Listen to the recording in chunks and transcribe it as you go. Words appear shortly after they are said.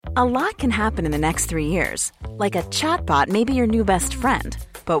A lot can happen in the next 3 years. Like a chatbot may be your new best friend.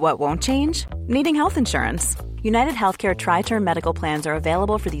 But what won't change? Needing health insurance. United Healthcare Tri-Term Medical Plans are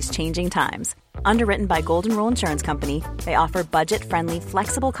available for these changing times. Underwritten by Golden Rule Insurance Company, they offer budget-friendly,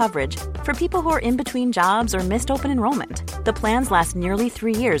 flexible coverage for people who are in between jobs or missed open enrollment. The plans last nearly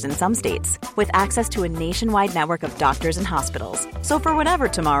 3 years in some states, with access to a nationwide network of doctors and hospitals. So for whatever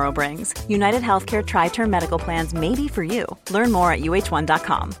tomorrow brings, United Healthcare Tri-Term Medical Plans may be for you. Learn more at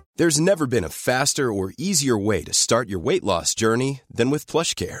uh1.com. There's never been a faster or easier way to start your weight loss journey than with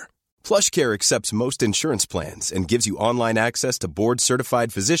PlushCare. PlushCare accepts most insurance plans and gives you online access to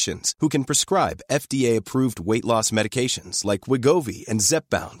board-certified physicians who can prescribe FDA-approved weight loss medications like Wegovy and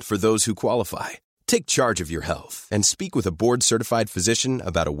Zepbound for those who qualify. Take charge of your health and speak with a board-certified physician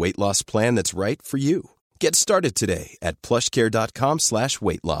about a weight loss plan that's right for you. Get started today at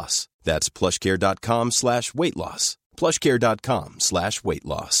plushcare.com/weight loss. That's plushcare.com/weight loss. plushcare.com/weight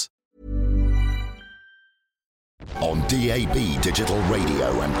loss. On DAB Digital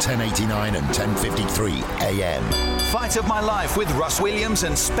Radio and 1089 and 1053 AM. Fight of My Life with Russ Williams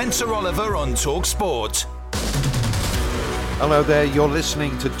and Spencer Oliver on Talk Sport. Hello there, you're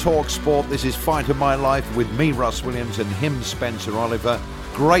listening to Talk Sport. This is Fight of My Life with me, Russ Williams, and him, Spencer Oliver.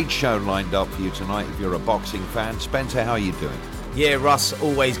 Great show lined up for you tonight if you're a boxing fan. Spencer, how are you doing? Yeah, Russ,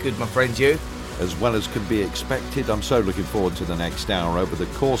 always good, my friend, you? As well as can be expected. I'm so looking forward to the next hour. Over the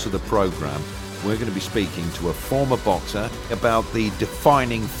course of the programme, we're going to be speaking to a former boxer about the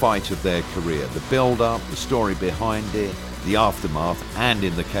defining fight of their career, the build-up, the story behind it, the aftermath, and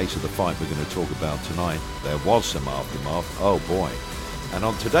in the case of the fight we're going to talk about tonight, there was some aftermath, oh boy. And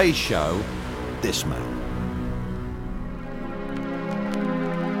on today's show, this man.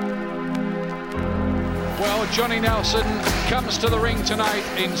 Well, Johnny Nelson comes to the ring tonight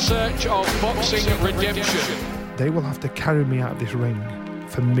in search of boxing redemption. They will have to carry me out of this ring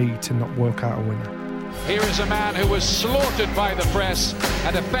for me to not work out a winner. Here is a man who was slaughtered by the press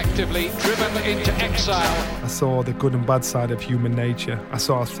and effectively driven into exile. I saw the good and bad side of human nature. I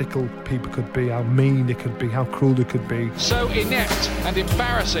saw how fickle people could be, how mean they could be, how cruel they could be. So inept and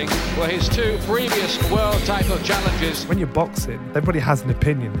embarrassing were his two previous world title challenges. When you're boxing, everybody has an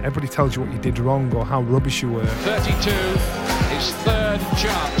opinion. Everybody tells you what you did wrong or how rubbish you were. 32, his third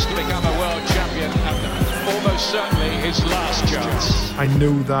chance to become a world champion and almost certainly his last chance. I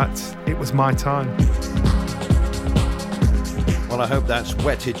knew that it was my time. Well, I hope that's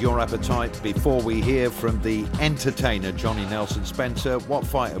whetted your appetite. Before we hear from the entertainer, Johnny Nelson. Spencer, what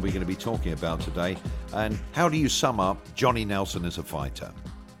fight are we going to be talking about today? And how do you sum up Johnny Nelson as a fighter?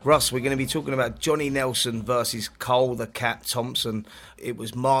 Russ, we're going to be talking about Johnny Nelson versus Cole the Cat Thompson. It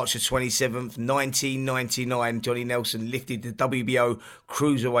was March the 27th, 1999. Johnny Nelson lifted the WBO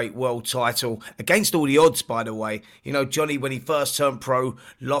Cruiserweight World title against all the odds, by the way. You know, Johnny, when he first turned pro,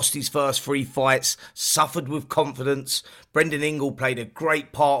 lost his first 3 fights, suffered with confidence. Brendan Ingle played a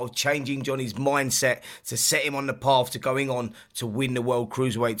great part of changing Johnny's mindset to set him on the path to going on to win the World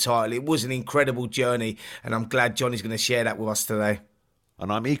Cruiserweight title. It was an incredible journey, and I'm glad Johnny's going to share that with us today.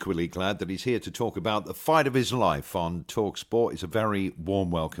 And I'm equally glad that he's here to talk about the fight of his life on Talk Sport. It's a very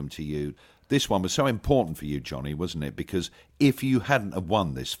warm welcome to you. This one was so important for you, Johnny, wasn't it? Because if you hadn't have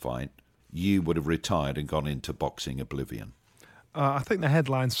won this fight, you would have retired and gone into boxing oblivion. I think the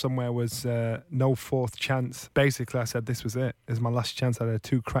headline somewhere was no fourth chance. Basically, I said this was it. It was my last chance. I had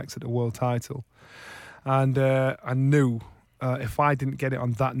 2 cracks at the world title. And I knew if I didn't get it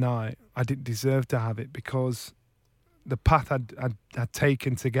on that night, I didn't deserve to have it because the path I'd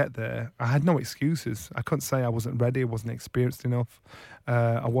taken to get there, I had no excuses. I couldn't say I wasn't ready, I wasn't experienced enough,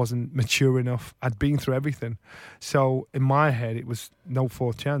 I wasn't mature enough. I'd been through everything. So in my head, it was no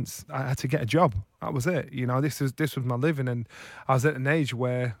fourth chance. I had to get a job. That was it. You know, this was my living, and I was at an age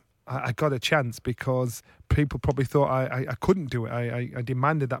where I got a chance because people probably thought I couldn't do it. I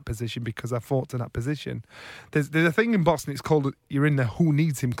demanded that position because I fought to that position. There's a thing in boxing, it's called you're in the who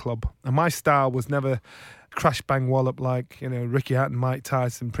needs him club. And my style was never crash bang wallop like, you know, Ricky Hatton, Mike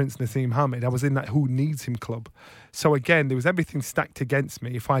Tyson, Prince Nassim Hamid. I was in that who needs him club. So again, there was everything stacked against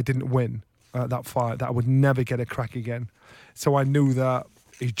me if I didn't win that fight, that I would never get a crack again. So I knew that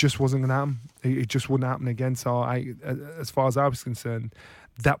it just wasn't going to happen. It just wouldn't happen again. So as far as I was concerned,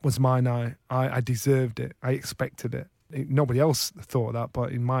 that was my night. I deserved it. I expected it. Nobody else thought that,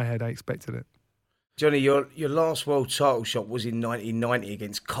 but in my head, I expected it. Johnny, your last world title shot was in 1990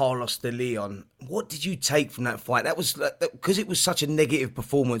 against Carlos de Leon. What did you take from that fight? That was because it was such a negative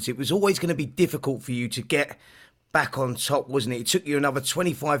performance. It was always going to be difficult for you to get back on top, wasn't it? It took you another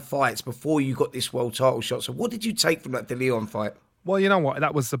 25 fights before you got this world title shot. So what did you take from that de Leon fight? Well, you know what?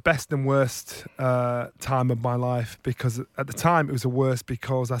 That was the best and worst time of my life, because at the time it was the worst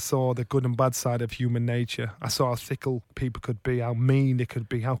because I saw the good and bad side of human nature. I saw how fickle people could be, how mean they could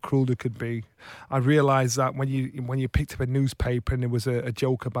be, how cruel they could be. I realised that when you picked up a newspaper and there was a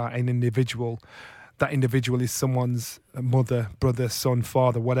joke about an individual, that individual is someone's mother, brother, son,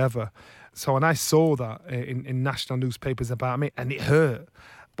 father, whatever. So when I saw that in national newspapers about me, and it hurt.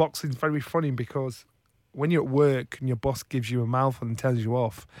 Boxing's very funny because when you're at work and your boss gives you a mouthful and tells you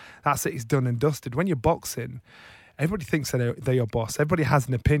off, that's it, it's done and dusted. When you're boxing, everybody thinks that they're your boss. Everybody has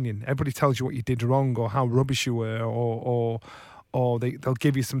an opinion. Everybody tells you what you did wrong or how rubbish you were, or they'll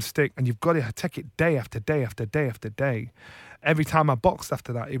give you some stick, and you've got to take it day after day after day after day. Every time I boxed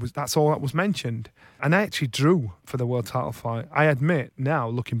after that, that's all that was mentioned. And I actually drew for the world title fight. I admit now,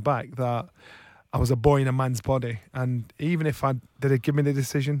 looking back, that I was a boy in a man's body, and even if they'd have given me the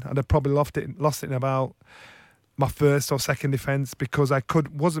decision, I'd have probably lost it in about my first or second defence, because I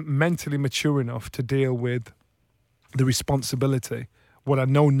wasn't mentally mature enough to deal with the responsibility, what I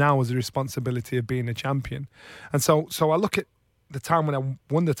know now as the responsibility of being a champion. And so I look at the time when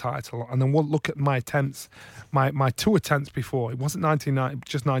I won the title, and then we'll look at my attempts, my two attempts before. It wasn't 1990,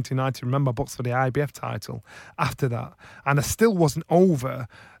 just 1990. Remember, I boxed for the IBF title after that, and I still wasn't over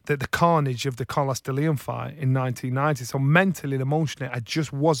the carnage of the Carlos de Leon fight in 1990. So mentally and emotionally, I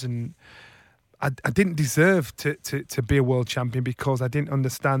just wasn't. I didn't deserve to be a world champion, because I didn't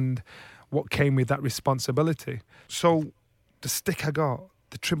understand what came with that responsibility. So the stick I got,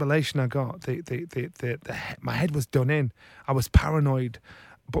 the tribulation I got, my head was done in. I was paranoid.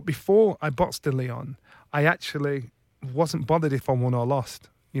 But before I boxed De Leon, I actually wasn't bothered if I won or lost.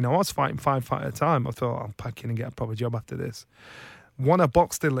 You know, I was fighting 5 fights at a time. I thought, I'll pack in and get a proper job after this. When I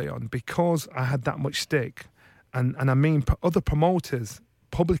boxed De Leon, because I had that much stick, and I mean, other promoters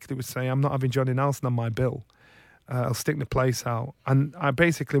publicly would say, I'm not having Johnny Nelson on my bill. I'll stick the place out. And I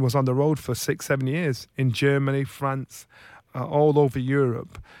basically was on the road for 6-7 years in Germany, France, all over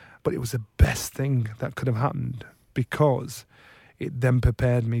Europe. But it was the best thing that could have happened, because it then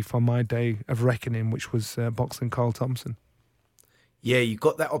prepared me for my day of reckoning, which was boxing Carl Thompson. Yeah, you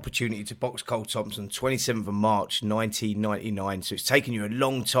got that opportunity to box Carl Thompson 27th of March 1999, so it's taken you a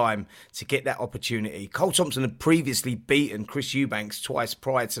long time to get that opportunity. Carl Thompson had previously beaten Chris Eubanks twice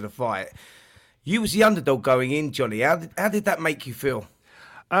prior to the fight. You was the underdog going in, Johnny. How did that make you feel?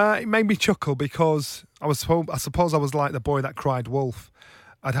 It made me chuckle, because I suppose I was like the boy that cried wolf.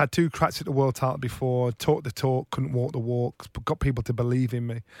 I'd had 2 cracks at the world title before, talked the talk, couldn't walk the walk, but got people to believe in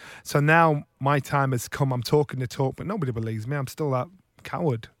me. So now my time has come. I'm talking the talk, but nobody believes me. I'm still that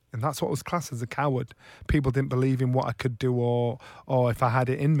coward. And that's what was classed as a coward. People didn't believe in what I could do or if I had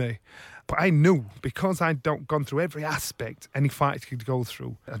it in me. But I knew, because I'd gone through every aspect any fighter could go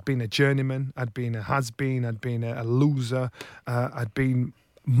through. I'd been a journeyman, I'd been a has-been, I'd been a loser, I'd been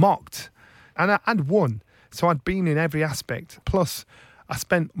mocked, and I'd won. So I'd been in every aspect. Plus, I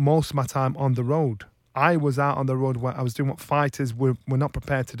spent most of my time on the road. I was out on the road where I was doing what fighters were not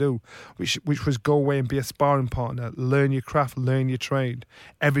prepared to do, which was go away and be a sparring partner, learn your craft, learn your trade.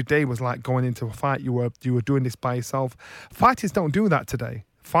 Every day was like going into a fight. You were doing this by yourself. Fighters don't do that today.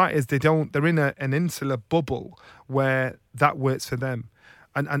 Fighters, they're in an insular bubble where that works for them.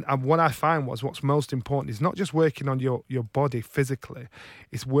 And what I find was, what's most important is not just working on your body physically,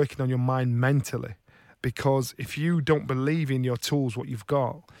 it's working on your mind mentally. Because if you don't believe in your tools, what you've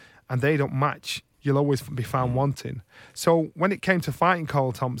got, and they don't match, you'll always be found wanting. So when it came to fighting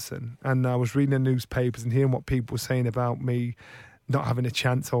Carl Thompson, and I was reading the newspapers and hearing what people were saying about me not having a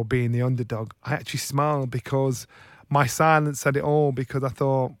chance or being the underdog, I actually smiled, because my silence said it all, because I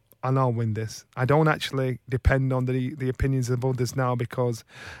thought, I know I'll win this. I don't actually depend on the opinions of others now, because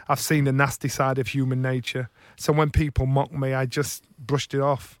I've seen the nasty side of human nature. So when people mock me, I just brushed it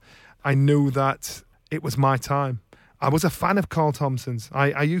off. I knew that it was my time. I was a fan of Carl Thompson's.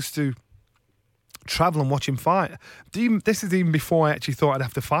 I used to travel and watch him fight. This is even before I actually thought I'd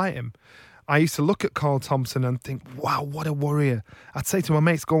have to fight him. I used to look at Carl Thompson and think, wow, what a warrior. I'd say to my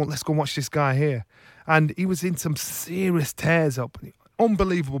mates, let's go watch this guy here. And he was in some serious tears up.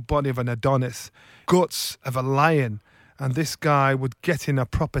 Unbelievable body of an Adonis. Guts of a lion. And this guy would get in a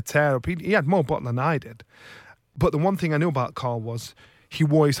proper tear up. He had more bottle than I did. But the one thing I knew about Carl was he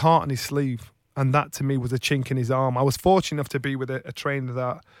wore his heart on his sleeve. And that to me was a chink in his arm. I was fortunate enough to be with a trainer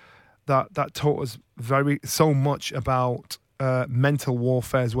that taught us so much about mental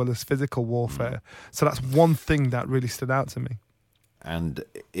warfare as well as physical warfare. So that's one thing that really stood out to me. And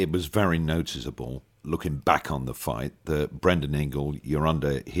it was very noticeable, looking back on the fight, that Brendan Ingle, you're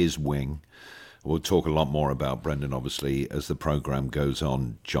under his wing We'll talk a lot more about Brendan, obviously, as the programme goes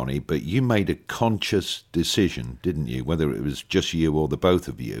on, Johnny. But you made a conscious decision, didn't you, whether it was just you or the both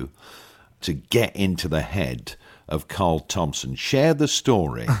of you, to get into the head of Carl Thompson. Share the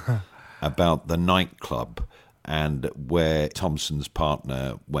story about the nightclub and where Thompson's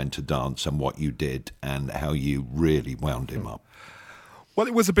partner went to dance and what you did and how you really wound him up. Well,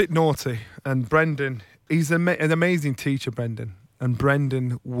 it was a bit naughty. And Brendan, he's an amazing teacher, Brendan. And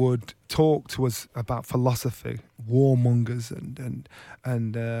Brendan would talk to us about philosophy, warmongers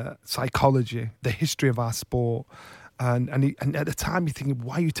and psychology, the history of our sport. And at the time you're thinking,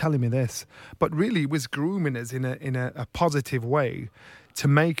 why are you telling me this? But really he was grooming us in a positive way to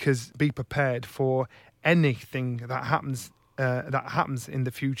make us be prepared for anything that happens in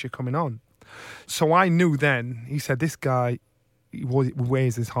the future coming on. So I knew then, he said, this guy, he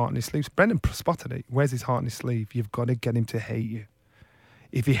wears his heart on his sleeve. Brendan spotted it. He wears his heart on his sleeve. You've got to get him to hate you.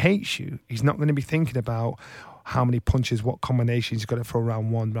 If he hates you, he's not going to be thinking about how many punches, what combinations he's got to throw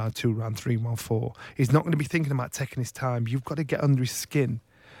round 1, round 2, round 3, round 4. He's not going to be thinking about taking his time. You've got to get under his skin.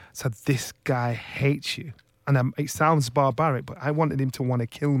 So this guy hates you. And it sounds barbaric, but I wanted him to want to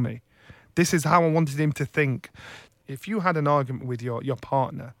kill me. This is how I wanted him to think. If you had an argument with your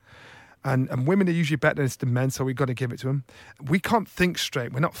partner, and women are usually better than men, so we've got to give it to them. We can't think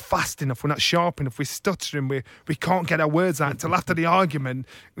straight. We're not fast enough. We're not sharp enough. We're stuttering. We can't get our words out until after the argument.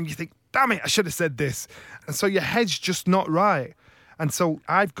 And you think, damn it, I should have said this. And so your head's just not right. And so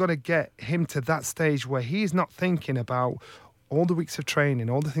I've got to get him to that stage where he's not thinking about all the weeks of training,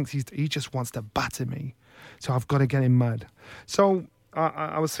 all the things he just wants to batter me. So I've got to get him mad. So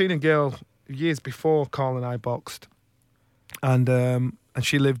I was seeing a girl years before Carl and I boxed. And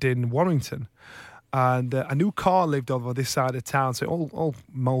she lived in Warrington. And I knew Carl lived over this side of town, so it all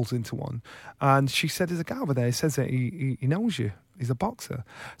molds into one. And she said, there's a guy over there, he says that he knows you. He's a boxer.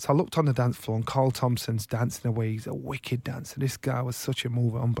 So I looked on the dance floor and Carl Thompson's dancing away. He's a wicked dancer. This guy was such a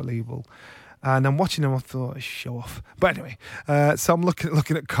mover, unbelievable. And I'm watching him, I thought, show off. But anyway, so I'm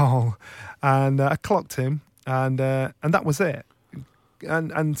looking at Carl, and I clocked him, and that was it.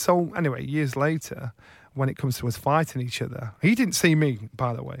 And so anyway, years later, when it comes to us fighting each other, he didn't see me,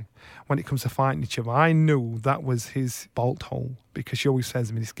 by the way. When it comes to fighting each other, I knew that was his bolt hole, because she always says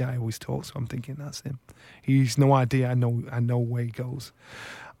to me, this guy always talks, so I'm thinking that's him. He's no idea I know where he goes.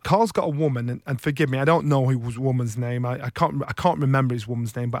 Carl's got a woman, and forgive me, I don't know his woman's name. I can't remember his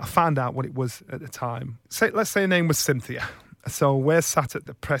woman's name, but I found out what it was at the time. Let's say her name was Cynthia. So we're sat at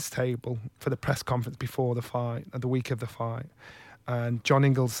the press table for the press conference before the fight, the week of the fight. And John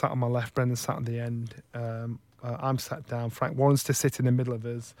Ingles sat on my left, Brendan sat on the end. I'm sat down. Frank Warren's to sit in the middle of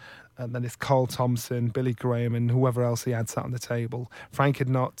us. And then it's Carl Thompson, Billy Graham, and whoever else he had sat on the table. Frank had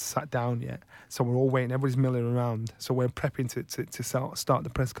not sat down yet. So we're all waiting. Everybody's milling around. So we're prepping to start the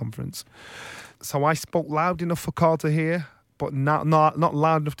press conference. So I spoke loud enough for Carl to hear, but not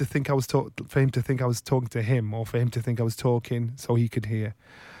loud enough to think for him to think I was talking to him, or for him to think I was talking so he could hear.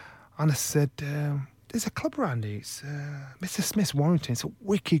 And I said, there's a club around here. It's Mr. Smith's Warrington. It's a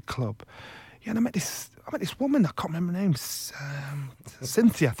wicked club. Yeah, and I met this woman. I can't remember her name.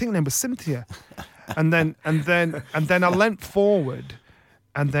 Cynthia. I think her name was Cynthia. And then I leant forward,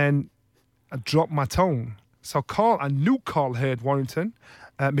 and then I dropped my tone. So I knew Carl heard Warrington,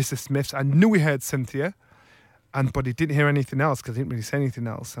 Mr. Smith's. I knew he heard Cynthia, but he didn't hear anything else because I didn't really say anything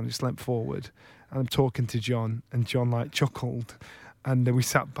else. I just leant forward, and I'm talking to John, and John chuckled, and then we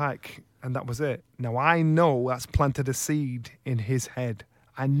sat back. And that was it. Now, I know that's planted a seed in his head.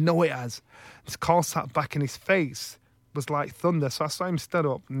 I know it has. This Carl sat back, and his face was like thunder. So I saw him stood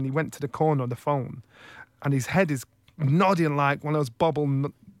up, and he went to the corner of the phone. And his head is nodding like one of those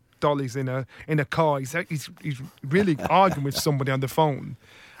bobble dollies in a car. He's really arguing with somebody on the phone.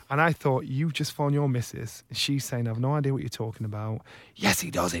 And I thought, you just phone your missus. And she's saying, I have no idea what you're talking about. Yes, he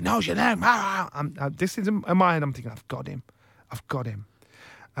does. He knows your name. This is in my head. I'm thinking, I've got him.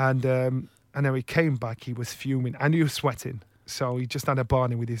 And then he came back, he was fuming, and he was sweating. So he just had a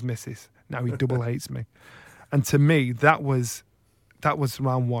barney with his missus. Now he double hates me. And to me, that was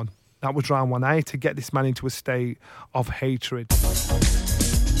round one. That was round one. I had to get this man into a state of hatred.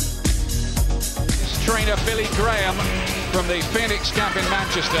 Trainer Billy Graham from the Phoenix camp in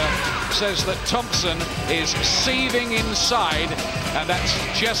Manchester says that Thompson is seething inside, and that's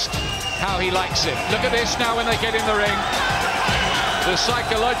just how he likes it. Look at this now when they get in the ring. The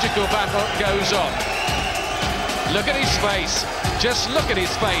psychological battle goes on. Look at his face. Just look at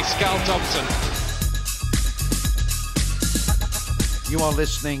his face, Carl Thompson. You are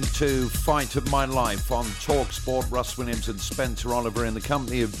listening to Fight of My Life on TalkSport. Russ Williams and Spencer Oliver in the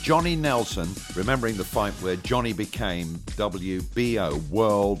company of Johnny Nelson, remembering the fight where Johnny became WBO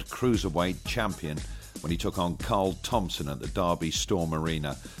World Cruiserweight Champion when he took on Carl Thompson at the Derby Storm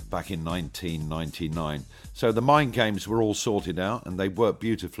Arena back in 1999. So the mind games were all sorted out and they worked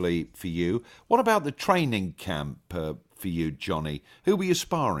beautifully for you. What about the training camp for you, Johnny? Who were you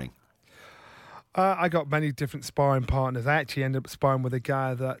sparring? I got many different sparring partners. I actually ended up sparring with a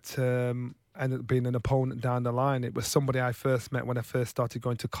guy that ended up being an opponent down the line. It was somebody I first met when I first started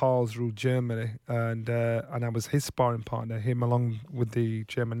going to Karlsruhe, Germany, and I was his sparring partner, him along with the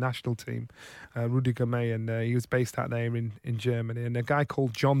German national team, Rudiger May, and he was based out there in Germany, and a guy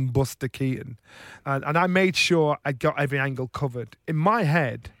called John Buster Keaton. And I made sure I got every angle covered. In my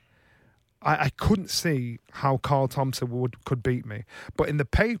head, I couldn't see how Carl Thompson could beat me. But in the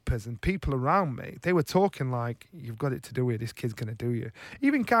papers and people around me, they were talking like, you've got it to do it, this kid's going to do you.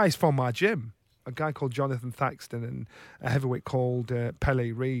 Even guys from our gym, a guy called Jonathan Thaxton and a heavyweight called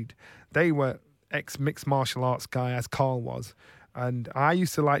Pele Reed, they were ex-mixed martial arts guy, as Carl was. And I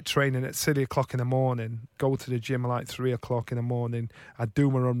used to like training at 3 o'clock in the morning, go to the gym at like 3 o'clock in the morning. I'd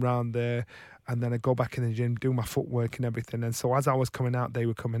do my run round there, and then I'd go back in the gym, do my footwork and everything. And so as I was coming out, they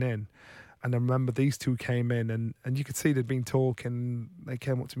were coming in. And I remember these two came in, and you could see they'd been talking. They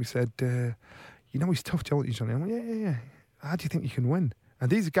came up to me and said, you know he's tough, don't you, Johnny? I went, yeah. How do you think you can win? And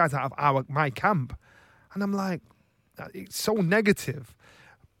these are guys out of my camp. And I'm like, it's so negative.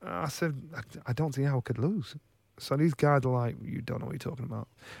 I said, I don't see how I could lose. So these guys are like, you don't know what you're talking about.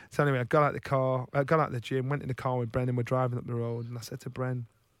 So anyway, I got out of the gym, went in the car with Brendan, we're driving up the road, and I said to Bren,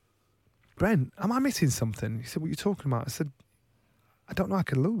 am I missing something? He said, what are you talking about? I said, I don't know how I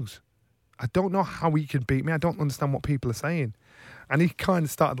can lose. I don't know how he could beat me. I don't understand what people are saying. And he kind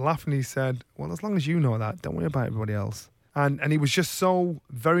of started laughing. He said, well, as long as you know that, don't worry about everybody else. And he was just so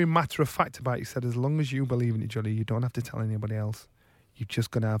very matter of fact about it. He said, as long as you believe in it, Johnny, you don't have to tell anybody else. You're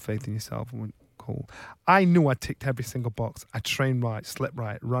just going to have faith in yourself. I went, cool. I knew I ticked every single box. I trained right, slept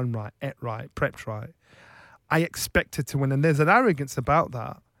right, run right, ate right, prepped right. I expected to win. And there's an arrogance about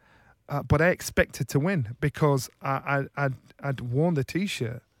that. But I expected to win because I'd worn the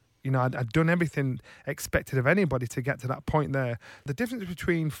T-shirt. You know, I'd done everything expected of anybody to get to that point there. The difference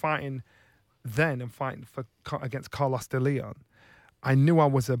between fighting then and fighting against Carlos de Leon, I knew I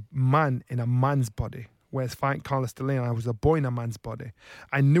was a man in a man's body, whereas fighting Carlos de Leon, I was a boy in a man's body.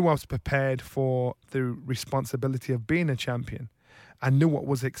 I knew I was prepared for the responsibility of being a champion. I knew what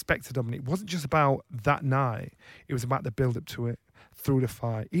was expected of me. It wasn't just about that night. It was about the build-up to it, through the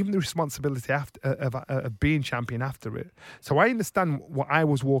fight, even the responsibility of being champion after it. So I understand what I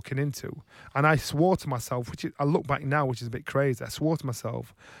was walking into, and I swore to myself, I look back now, which is a bit crazy. I swore to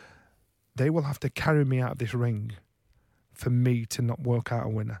myself, they will have to carry me out of this ring for me to not work out a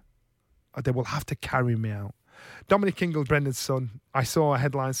winner. They will have to carry me out. Dominic Ingle, Brendan's son, I saw a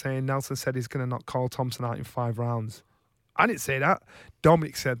headline saying Nelson said he's going to knock Carl Thompson out in 5 rounds. I didn't say that.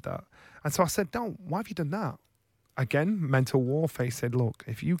 Dominic said that. And so I said, why have you done that? Again, mental warfare. Said, look,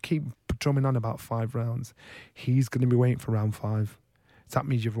 if you keep drumming on about 5 rounds, he's going to be waiting for round 5. So that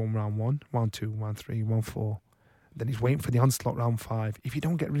means you've won round 1, round 2, round 3, round 4. Then he's waiting for the onslaught round 5. If you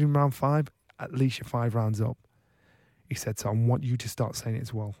don't get rid of round 5, at least you're 5 rounds up. He said, so I want you to start saying it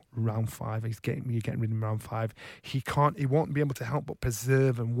as well. Round 5, you're getting rid of him round 5. He won't be able to help but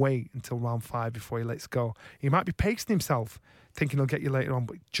preserve and wait until round 5 before he lets go. He might be pacing himself, thinking he'll get you later on,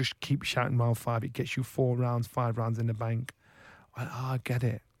 but just keep shouting round 5. It gets you 4 rounds, 5 rounds in the bank. I get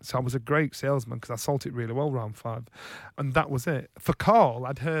it. So I was a great salesman because I sold it really well round 5. And that was it. For Carl,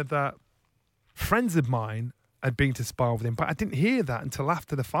 I'd heard that friends of mine had been to spar with him, but I didn't hear that until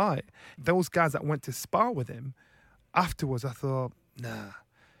after the fight. Those guys that went to spar with him, afterwards I thought, nah.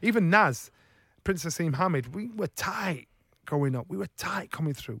 Even Naz, Prince Asim Hamid, we were tight growing up. We were tight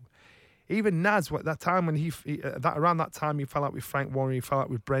coming through. Even Naz, at that time when around that time he fell out with Frank Warren, he fell out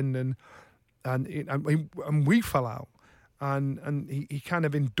with Brendan, and we fell out. And he kind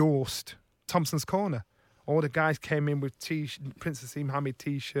of endorsed Thompson's Corner. All the guys came in with Prince Asim Hamid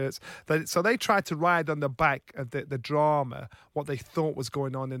T-shirts. So they tried to ride on the back of the drama, what they thought was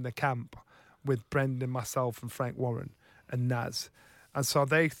going on in the camp with Brendan, myself, and Frank Warren and Naz. And so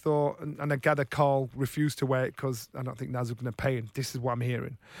they thought, and I gather Carl refused to wear it because I don't think Naz was going to pay him. This is what I'm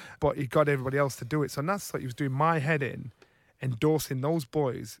hearing. But he got everybody else to do it. So Naz thought he was doing my head in, endorsing those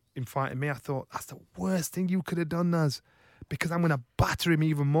boys in fighting me. I thought, that's the worst thing you could have done, Naz, because I'm going to batter him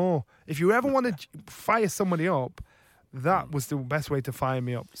even more. If you ever want to fire somebody up, that was the best way to fire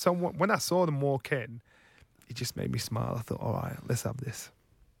me up. So when I saw them walk in, it just made me smile. I thought, all right, let's have this.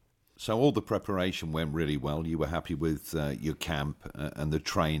 So all the preparation went really well. You were happy with your camp and the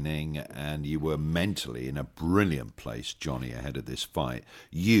training, and you were mentally in a brilliant place, Johnny, ahead of this fight.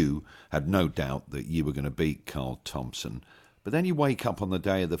 You had no doubt that you were going to beat Carl Thompson. But then you wake up on the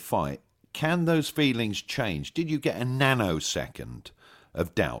day of the fight. Can those feelings change? Did you get a nanosecond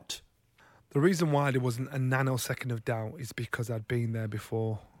of doubt? The reason why there wasn't a nanosecond of doubt is because I'd been there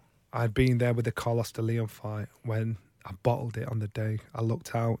before. I'd been there with the Carlos de Leon fight when I bottled it on the day. I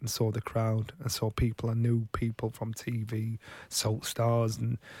looked out and saw the crowd and saw people. I knew people from TV, Salt Stars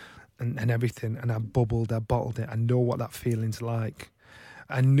and everything. And I bubbled, I bottled it. I know what that feeling's like.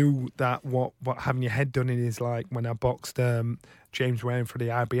 I knew that what having your head done in is like when I boxed James Waring for the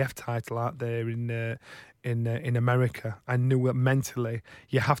IBF title out there in America. I knew that mentally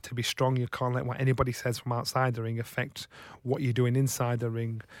you have to be strong. You can't let what anybody says from outside the ring affect what you're doing inside the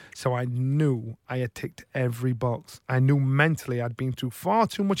ring. So I knew I had ticked every box. I knew mentally I'd been through far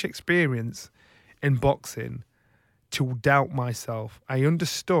too much experience in boxing to doubt myself. I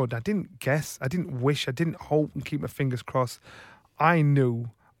understood. I didn't guess. I didn't wish. I didn't hope and keep my fingers crossed. I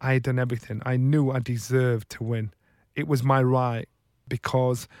knew I had done everything. I knew I deserved to win. It was my right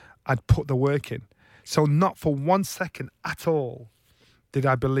because I'd put the work in. So not for 1 second at all did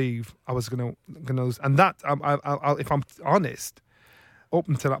I believe I was gonna lose. And that, if I'm honest, up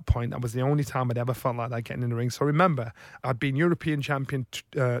until that point, that was the only time I'd ever felt like that getting in the ring. So remember, I'd been European champion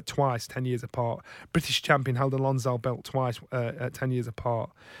twice, 10 years apart. British champion, held a Lonsdale belt twice, 10 years apart.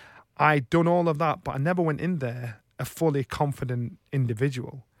 I'd done all of that, but I never went in there a fully confident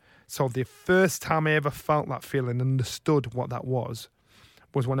individual. So the first time I ever felt that feeling, understood what that was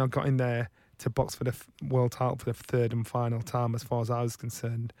when I got in there to box for the world title for the third and final time, as far as I was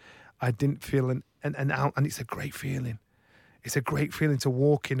concerned. I didn't feel and it's a great feeling. It's a great feeling to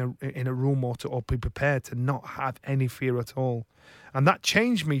walk in a room or be prepared to not have any fear at all. And that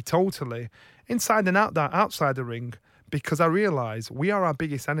changed me totally, inside and outside the ring, because I realised we are our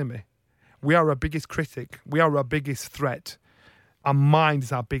biggest enemy. We are our biggest critic. We are our biggest threat. Our mind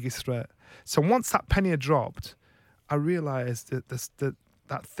is our biggest threat. So once that penny had dropped, I realised that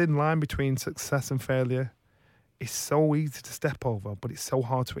that thin line between success and failure is so easy to step over, but it's so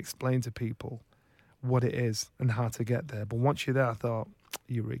hard to explain to people what it is and how to get there. But once you're there, I thought,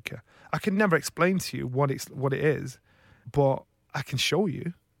 eureka. I can never explain to you what it is, but I can show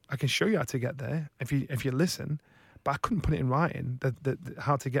you. I can show you how to get there if you listen. But I couldn't put it in writing,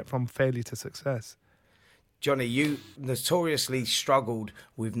 how to get from failure to success. Johnny, you notoriously struggled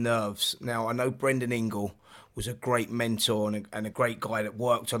with nerves. Now, I know Brendan Ingle was a great mentor and a great guy that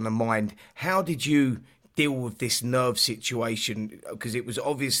worked on the mind. How did you deal with this nerve situation? Because it was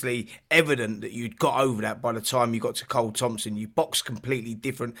obviously evident that you'd got over that by the time you got to Carl Thompson. You boxed completely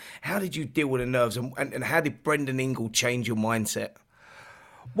different. How did you deal with the nerves and how did Brendan Ingle change your mindset?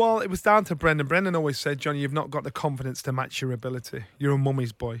 Well, it was down to Brendan. Brendan always said, Johnny, you've not got the confidence to match your ability. You're a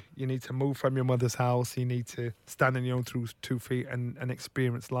mummy's boy. You need to move from your mother's house. You need to stand on your own 2 feet and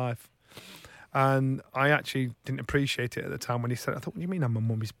experience life. And I actually didn't appreciate it at the time when he said it. I thought, what do you mean I'm a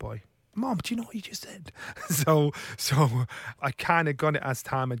mummy's boy? Mom, do you know what you just said? So I kind of got it as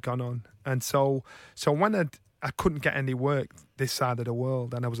time had gone on. And so when I couldn't get any work this side of the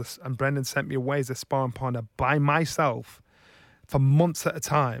world, and Brendan sent me away as a sparring partner by myself for months at a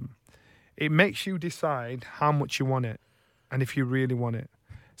time, it makes you decide how much you want it and if you really want it.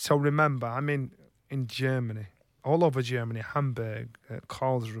 So remember, I'm in Germany, all over Germany, Hamburg,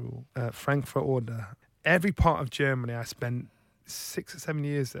 Karlsruhe, Frankfurt Oder. Every part of Germany, I spent 6 or 7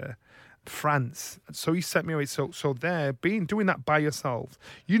 years there. France. So he sent me away. So there, doing that by yourself,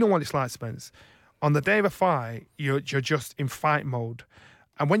 you know what it's like, Spence. On the day of a fight, you're just in fight mode.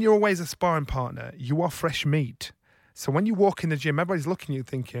 And when you're away as a sparring partner, you are fresh meat. So when you walk in the gym, everybody's looking at you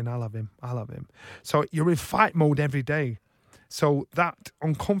thinking, I'll have him. So you're in fight mode every day. So that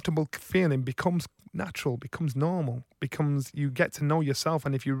uncomfortable feeling becomes natural, becomes normal, you get to know yourself.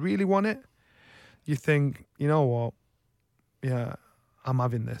 And if you really want it, you think, you know what? Yeah, I'm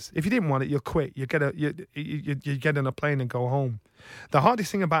having this. If you didn't want it, you'll quit. You get on a plane and go home. The hardest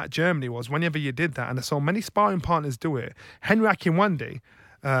thing about Germany was whenever you did that, and I saw many sparring partners do it, Henry Akinwande,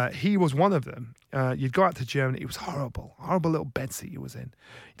 he was one of them. You'd go out to Germany, it was horrible little bedsit you was in.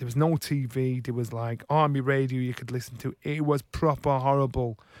 There was no TV, there was like army radio you could listen to. It was proper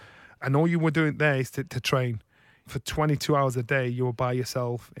horrible. And all you were doing there is to train. For 22 hours a day, you were by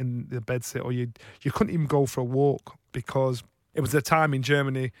yourself in the bedsit, or you couldn't even go for a walk because it was a time in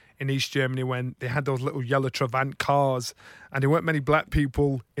Germany, in East Germany, when they had those little yellow Trabant cars, and there weren't many black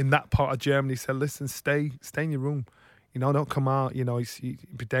people in that part of Germany. Said, listen, stay in your room. Don't come out.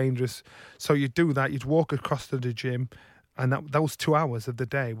 It'd be dangerous. So you'd do that. You'd walk across to the gym, And those 2 hours of the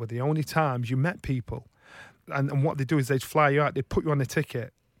day were the only times you met people. And what they do is they'd fly you out. They'd put you on a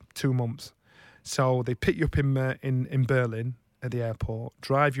ticket 2 months. So they pick you up in Berlin at the airport,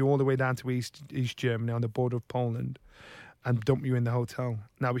 drive you all the way down to East Germany on the border of Poland, and dump you in the hotel.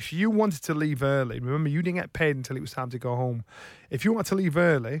 Now, if you wanted to leave early, remember, you didn't get paid until it was time to go home. If you wanted to leave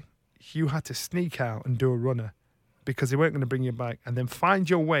early, you had to sneak out and do a runner because they weren't going to bring you back, and then find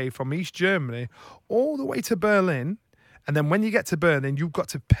your way from East Germany all the way to Berlin. And then when you get to Berlin, you've got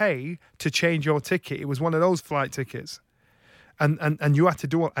to pay to change your ticket. It was one of those flight tickets. And you had to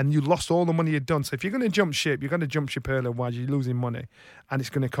do it, and you lost all the money you'd done. So if you're going to jump ship, you're going to jump ship early, otherwise you're losing money, and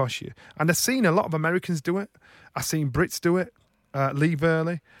it's going to cost you. And I've seen a lot of Americans do it. I've seen Brits do it, leave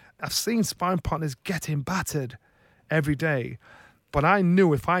early. I've seen sparring partners getting battered every day. But I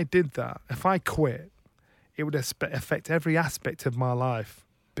knew if I did that, if I quit, it would affect every aspect of my life,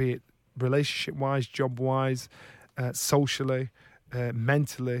 be it relationship-wise, job-wise, socially,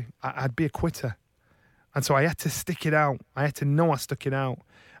 mentally. I'd be a quitter. And so I had to stick it out. I had to know I stuck it out.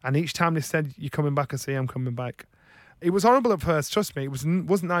 And each time they said, "You're coming back," I say, "I'm coming back." It was horrible at first, trust me. It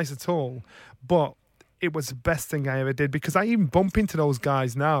wasn't nice at all. But it was the best thing I ever did, because I even bump into those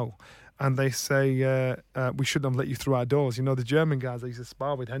guys now. And they say, we shouldn't have let you through our doors. You know, the German guys I used to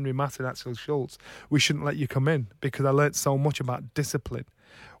spar with, Henry Matt and Axel Schultz, we shouldn't let you come in, because I learnt so much about discipline,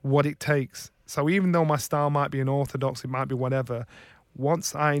 what it takes. So even though my style might be unorthodox, it might be whatever,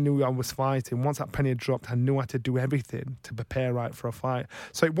 once I knew I was fighting, once that penny had dropped, I knew I had to do everything to prepare right for a fight.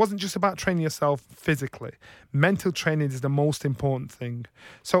 So it wasn't just about training yourself physically. Mental training is the most important thing.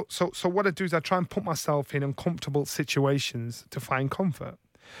 So what I do is I try and put myself in uncomfortable situations to find comfort.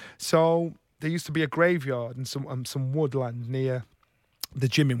 So there used to be a graveyard and some woodland near the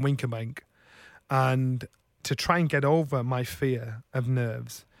gym in Winkerbank. And to try and get over my fear of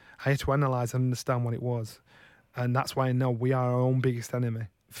nerves, I had to analyse and understand what it was. And that's why I know we are our own biggest enemy.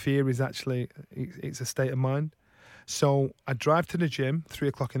 Fear is actually, it's a state of mind. So I drive to the gym 3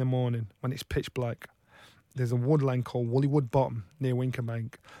 o'clock in the morning when it's pitch black. There's a woodland called Woollywood Bottom near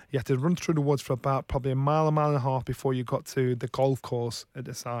Winkerbank. You have to run through the woods for about probably a mile and a half before you got to the golf course at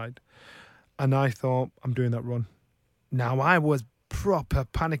the side. And I thought, I'm doing that run. Now, I was proper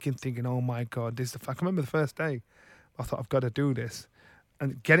panicking, thinking, oh my God, this is the fact. I remember the first day, I thought, I've got to do this.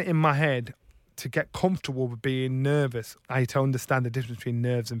 And get it in my head to get comfortable with being nervous. I had to understand the difference between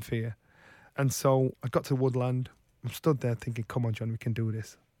nerves and fear. And so I got to the woodland. I'm stood there thinking, come on, Johnny, we can do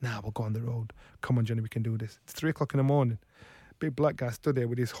this. Nah, we'll go on the road. Come on, Johnny, we can do this. It's 3 o'clock in the morning. Big black guy stood there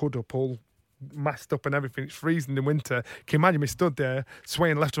with his hood up, all masked up and everything. It's freezing in the winter. Can you imagine me stood there,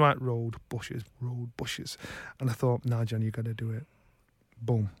 swaying left and right, road, bushes. And I thought, nah, Johnny, you got to do it.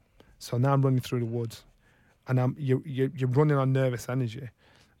 Boom. So now I'm running through the woods. And you're running on nervous energy.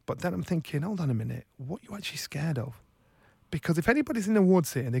 But then I'm thinking, hold on a minute, what are you actually scared of? Because if anybody's in the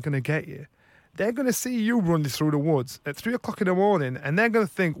woods here and they're going to get you, they're going to see you running through the woods at 3 o'clock in the morning, and they're going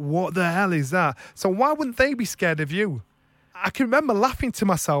to think, what the hell is that? So why wouldn't they be scared of you? I can remember laughing to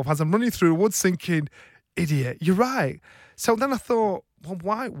myself as I'm running through the woods thinking, idiot, you're right. So then I thought, well,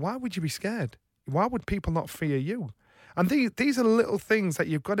 why would you be scared? Why would people not fear you? And these are little things that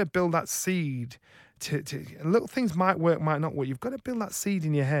you've got to build that seed to little things might work, might not work. You've got to build that seed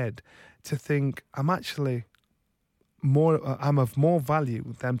in your head to think, I'm of more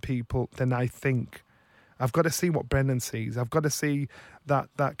value than I think. I've got to see what Brendan sees. I've got to see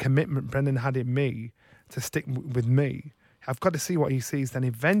that commitment Brendan had in me to stick with me. I've got to see what he sees. Then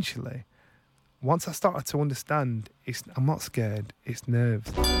eventually, once I started to understand, I'm not scared, it's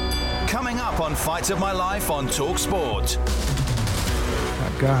nerves. Coming up on Fight of My Life on Talk Sport.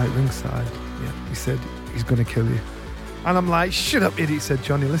 That guy at ringside, he said, he's going to kill you. And I'm like, shut up, idiot. He said,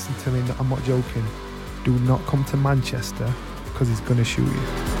 Johnny, listen to me, I'm not joking. Do not come to Manchester because he's going to shoot you.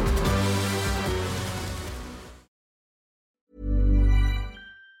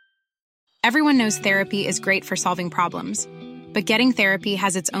 Everyone knows therapy is great for solving problems. But getting therapy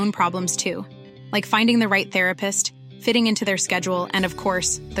has its own problems too. Like finding the right therapist, fitting into their schedule, and of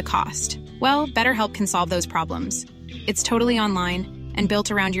course, the cost. Well, BetterHelp can solve those problems. It's totally online and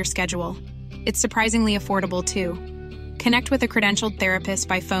built around your schedule. It's surprisingly affordable too. Connect with a credentialed therapist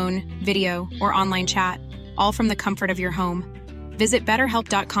by phone, video, or online chat, all from the comfort of your home. Visit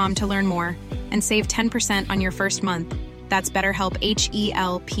BetterHelp.com to learn more and save 10% on your first month. That's BetterHelp,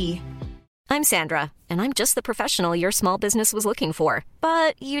 H-E-L-P. I'm Sandra, and I'm just the professional your small business was looking for.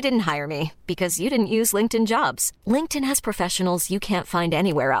 But you didn't hire me because you didn't use LinkedIn Jobs. LinkedIn has professionals you can't find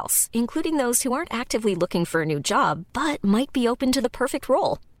anywhere else, including those who aren't actively looking for a new job, but might be open to the perfect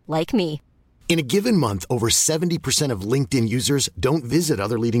role, like me. In a given month, over 70% of LinkedIn users don't visit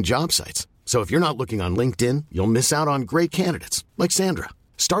other leading job sites. So if you're not looking on LinkedIn, you'll miss out on great candidates like Sandra.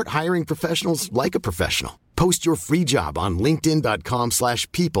 Start hiring professionals like a professional. Post your free job on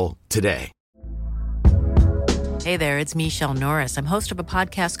linkedin.com/people today. Hey there, it's Michelle Norris. I'm host of a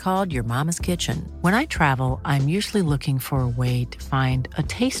podcast called Your Mama's Kitchen. When I travel, I'm usually looking for a way to find a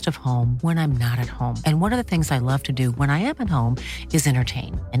taste of home when I'm not at home. And one of the things I love to do when I am at home is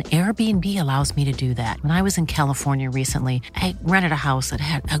entertain. And Airbnb allows me to do that. When I was in California recently, I rented a house that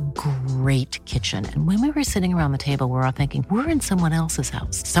had a great kitchen. And when we were sitting around the table, we were all thinking, we're in someone else's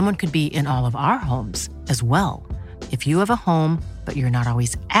house. Someone could be in all of our homes as well. If you have a home, but you're not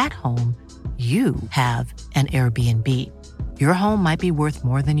always at home, you have an Airbnb. Your home might be worth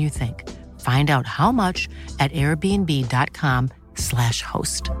more than you think. Find out how much at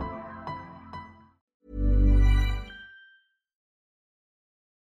airbnb.com/host.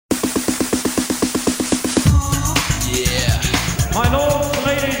 My lords,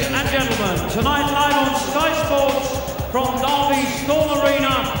 ladies and gentlemen, tonight live on Sky Sports from Derby Storm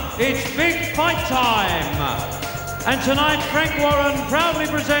Arena, it's big fight time. And tonight Frank Warren proudly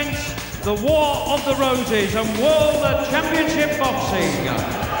presents the War of the Roses and World Championship Boxing.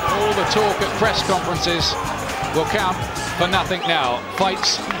 All the talk at press conferences will count for nothing now.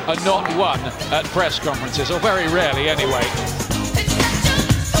 Fights are not won at press conferences, or very rarely anyway.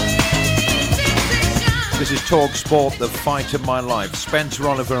 This is Talk Sport, the fight of my life. Spencer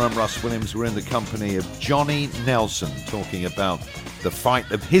Oliver and Russ Williams were in the company of Johnny Nelson, talking about the fight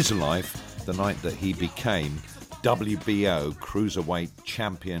of his life, the night that he became WBO Cruiserweight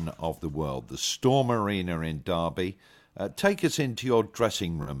Champion of the World, the Storm Arena in Derby. Take us into your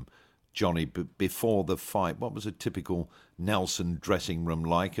dressing room, Johnny, before the fight. What was a typical Nelson dressing room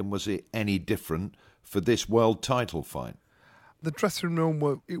like, and was it any different for this world title fight? The dressing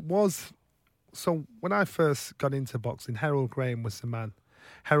room, so when I first got into boxing, Harold Graham was the man.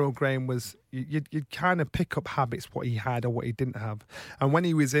 Harold Graham was, you'd kind of pick up habits, what he had or what he didn't have. And when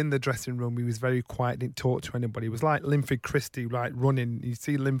he was in the dressing room, he was very quiet, didn't talk to anybody. It was like Linford Christie, like running. You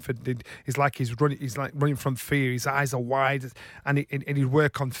see Linford, he's like running from fear. His eyes are wide, and he'd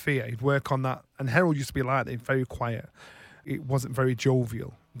work on fear. He'd work on that. And Harold used to be like that, very quiet. It wasn't very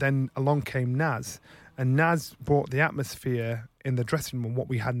jovial. Then along came Naz, and Naz brought the atmosphere in the dressing room, what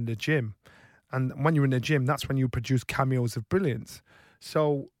we had in the gym. And when you're in the gym, that's when you produce cameos of brilliance.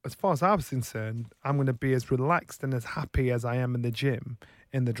 So as far as I was concerned, I'm going to be as relaxed and as happy as I am in the gym,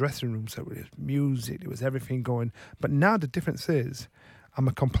 in the dressing room. So it was music, it was everything going. But now the difference is I'm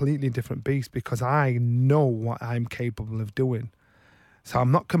a completely different beast because I know what I'm capable of doing. So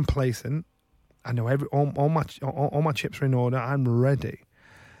I'm not complacent. I know all my chips are in order. I'm ready.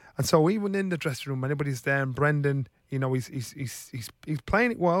 And so even in the dressing room, anybody's there, and Brendan, you know, he's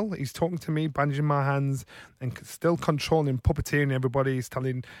playing it well. He's talking to me, bandaging my hands, and still controlling, puppeteering everybody. He's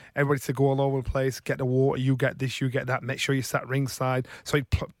telling everybody to go all over the place, get the water, you get this, you get that, make sure you sat ringside. So he'd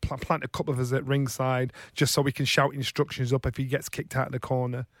plant a couple of us at ringside just so we can shout instructions up if he gets kicked out of the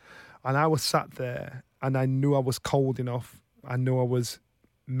corner. And I was sat there, and I knew I was cold enough. I knew I was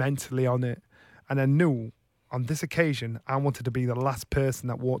mentally on it. And I knew on this occasion, I wanted to be the last person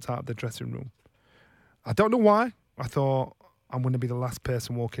that walked out of the dressing room. I don't know why. I thought I'm going to be the last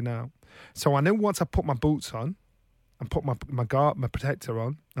person walking out. So I knew once I put my boots on and put my protector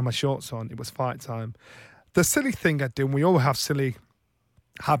on and my shorts on, it was fight time. The silly thing I do, and we all have silly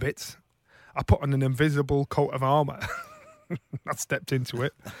habits, I put on an invisible coat of armour. I stepped into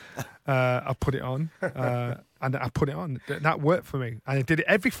it. I put it on. And I put it on. That worked for me. And I did it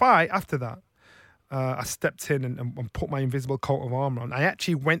every fight after that. I stepped in and put my invisible coat of armour on. I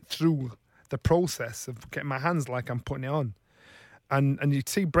actually went through the process of getting my hands like I'm putting it on. And you'd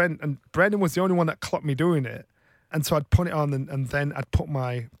see Brendan was the only one that clocked me doing it. And so I'd put it on and then I'd put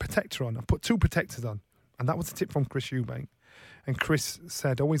my protector on. I put 2 protectors on. And that was a tip from Chris Eubank. And Chris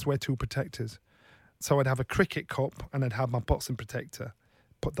said, always wear 2 protectors. So I'd have a cricket cup and I'd have my boxing protector.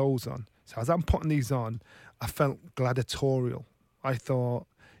 Put those on. So as I'm putting these on, I felt gladiatorial. I thought,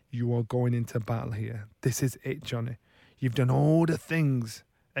 you are going into battle here. This is it, Johnny. You've done all the things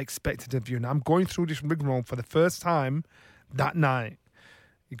expected of you. And I'm going through this rigmarole for the first time that night.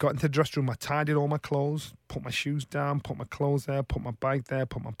 You got into the dressing room, I tidied all my clothes, put my shoes down, put my clothes there, put my bag there,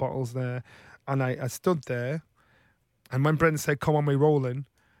 put my bottles there. And I stood there. And when Brendan said, come on, we're rolling,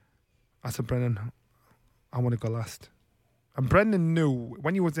 I said, Brendan, I want to go last. And Brendan knew,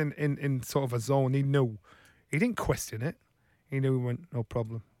 when he was in sort of a zone, he knew. He didn't question it. He knew. He went, no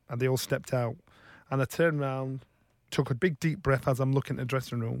problem. And they all stepped out. And I turned around, took a big deep breath as I'm looking at the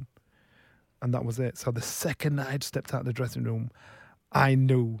dressing room. And that was it. So the second I had stepped out of the dressing room, I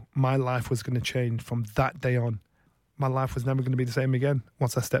knew my life was going to change from that day on. My life was never going to be the same again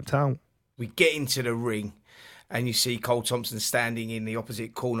once I stepped out. We get into the ring and you see Cole Thompson standing in the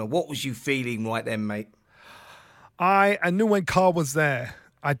opposite corner. What was you feeling right then, mate? I knew when Carl was there.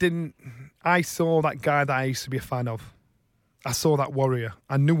 I saw that guy that I used to be a fan of. I saw that warrior.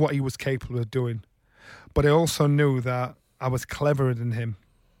 I knew what he was capable of doing. But I also knew that I was cleverer than him.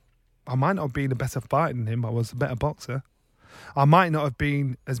 I might not have been a better fighter than him. I was a better boxer. I might not have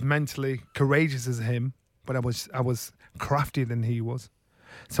been as mentally courageous as him, but I was craftier than he was.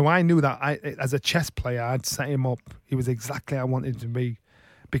 So I knew that as a chess player, I'd set him up. He was exactly how I wanted him to be.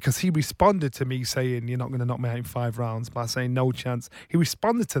 Because he responded to me saying, you're not going to knock me out in 5 rounds, by saying no chance. He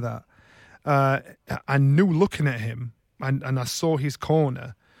responded to that. I knew looking at him, and I saw his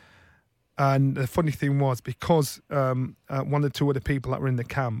corner. And the funny thing was, because one or two other people that were in the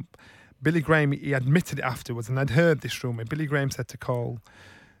camp, Billy Graham, he admitted it afterwards, and I'd heard this rumour. Billy Graham said to Cole,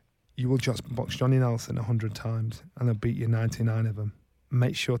 you will just box Johnny Nelson 100 times, and he'll beat you 99 of them.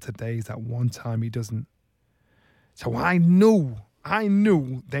 Make sure today is that one time he doesn't. So I knew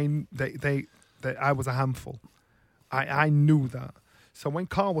that I was a handful. I knew that. So when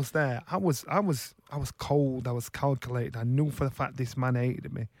Carl was there, I was cold. I was calculated. I knew for the fact this man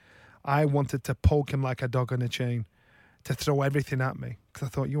hated me. I wanted to poke him like a dog on a chain, to throw everything at me, because I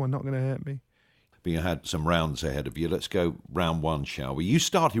thought, you are not going to hurt me. But you had some rounds ahead of you. Let's go round 1, shall we? You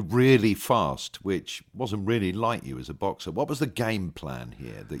started really fast, which wasn't really like you as a boxer. What was the game plan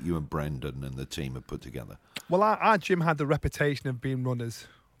here that you and Brendan and the team had put together? Well, our gym had the reputation of being runners,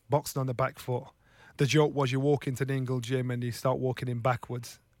 boxing on the back foot. The joke was you walk into the Ingle gym and you start walking in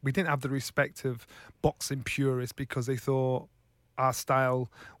backwards. We didn't have the respect of boxing purists because they thought our style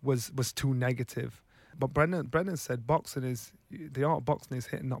was too negative. But Brendan said the art of boxing is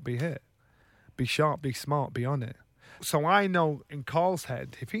hit and not be hit. Be sharp, be smart, be on it. So I know in Carl's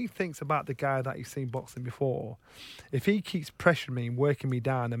head, if he thinks about the guy that he's seen boxing before, if he keeps pressuring me and working me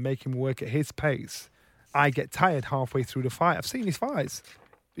down and making me work at his pace, I get tired halfway through the fight. I've seen his fights.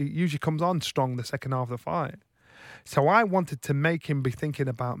 He usually comes on strong the second half of the fight. So I wanted to make him be thinking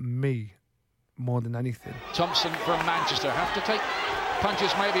about me more than anything. Thompson from Manchester have to take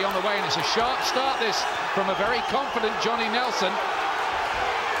punches maybe on the way, and it's a sharp start this from a very confident Johnny Nelson.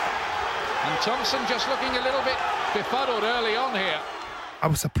 And Thompson just looking a little bit befuddled early on here. I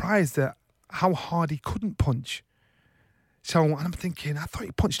was surprised at how hard he couldn't punch. So I'm thinking, I thought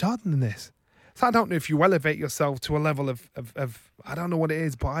he punched harder than this. So I don't know if you elevate yourself to a level of I don't know what it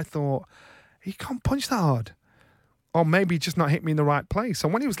is, but I thought, he can't punch that hard. Or maybe just not hit me in the right place. So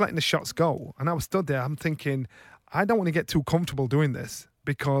when he was letting the shots go, and I was stood there, I'm thinking, I don't want to get too comfortable doing this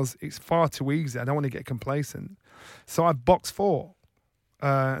because it's far too easy. I don't want to get complacent. So I boxed 4.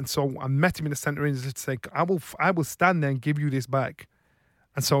 And so I met him in the centre ring to say, I will stand there and give you this back.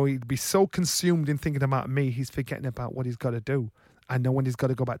 And so he'd be so consumed in thinking about me, he's forgetting about what he's got to do. I know when he's got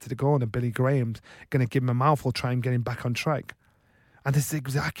to go back to the corner, Billy Graham's going to give him a mouthful, try and get him back on track. And this is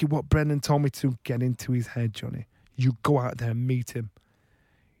exactly what Brendan told me to get into his head, Johnny. You go out there and meet him.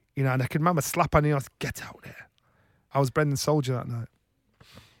 You know, and I can remember slap on the arse, get out there. I was Brendan's soldier that night.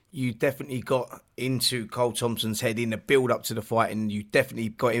 You definitely got into Cole Thompson's head in the build-up to the fight, and you definitely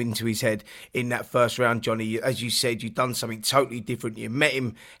got into his head in that first round, Johnny. As you said, you'd done something totally different. You met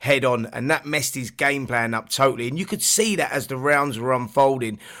him head-on, and that messed his game plan up totally. And you could see that as the rounds were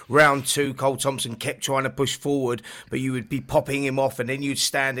unfolding. Round 2, Cole Thompson kept trying to push forward, but you would be popping him off, and then you'd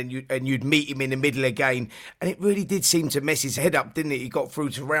stand and you'd meet him in the middle again. And it really did seem to mess his head up, didn't it? He got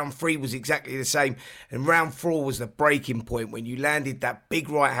through to round 3, was exactly the same. And round 4 was the breaking point when you landed that big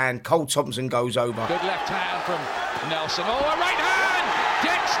right hand. Cole Thompson goes over. Good left hand from Nelson. Oh, a right hand!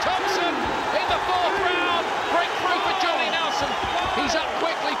 Gets Thompson in the 4th round. Breakthrough for Johnny Nelson. He's up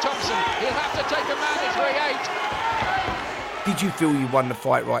quickly, Thompson. He'll have to take a mandatory 8. Did you feel you won the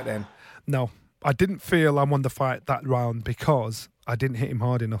fight right then? No, I didn't feel I won the fight that round because I didn't hit him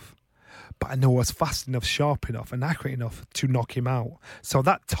hard enough. But I know I was fast enough, sharp enough and accurate enough to knock him out. So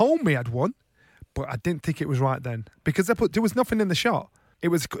that told me I'd won, but I didn't think it was right then because there was nothing in the shot. It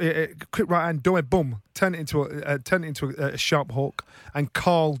was a quick right hand, do it, boom, turn it into a sharp hook, and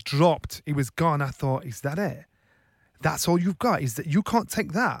Carl dropped. He was gone. I thought, is that it? That's all you've got? Is that you can't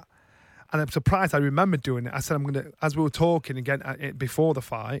take that? And I'm surprised I remember doing it. I said, I'm going to, as we were talking again before the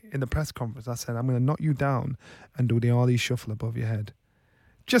fight in the press conference, I said, I'm going to knock you down and do the Ali shuffle above your head,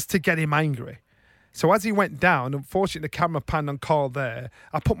 just to get him angry. So as he went down, unfortunately the camera panned on Carl there.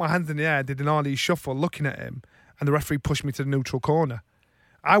 I put my hands in the air, did an Ali shuffle, looking at him, and the referee pushed me to the neutral corner.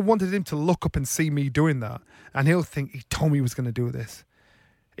 I wanted him to look up and see me doing that, and he'll think he told me he was going to do this.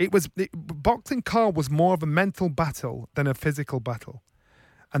 Boxing Carl was more of a mental battle than a physical battle.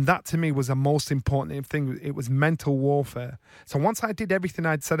 And that to me was the most important thing. It was mental warfare. So once I did everything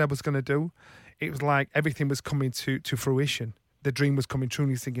I'd said I was going to do, it was like everything was coming to fruition. The dream was coming true,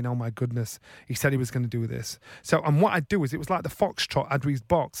 and he's thinking, oh my goodness, he said he was going to do this. So, and what I'd do is, it was like the foxtrot. I'd be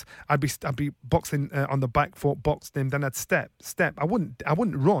box. I'd be boxing on the back foot, boxed him. Then I'd step. I wouldn't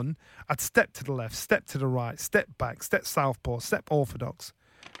run. I'd step to the left, step to the right, step back, step southpaw, step orthodox.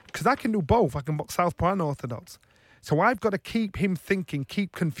 Because I can do both. I can box southpaw and orthodox. So I've got to keep him thinking,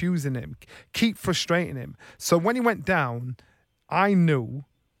 keep confusing him, keep frustrating him. So when he went down, I knew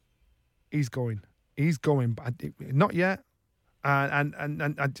he's going, but not yet.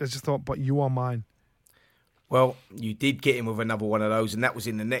 And I just thought, but you are mine. Well, you did get him with another one of those, and that was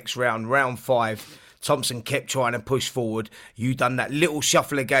in the next round, round 5. Thompson kept trying to push forward. You done that little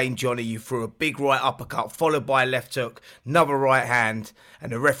shuffle again, Johnny. You threw a big right uppercut, followed by a left hook, another right hand,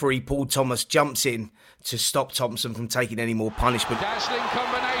 and the referee, Paul Thomas, jumps in to stop Thompson from taking any more punishment. Dazzling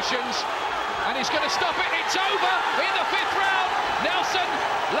combinations, and he's going to stop it. It's over in the 5th round. Nelson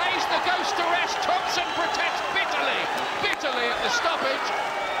lays the ghost to rest. Thompson protests bitterly at the stoppage.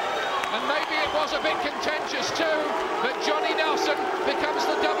 And maybe it was a bit contentious too, but Johnny Nelson becomes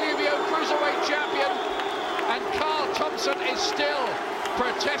the WBO Cruiserweight champion, and Carl Thompson is still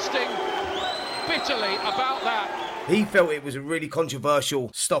protesting bitterly about that. He felt it was a really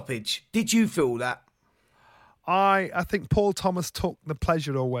controversial stoppage. Did you feel that? I think Paul Thomas took the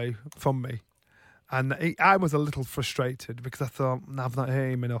pleasure away from me, and I was a little frustrated because I thought, I've not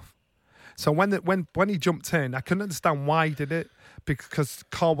heard him enough. So when he jumped in, I couldn't understand why he did it, because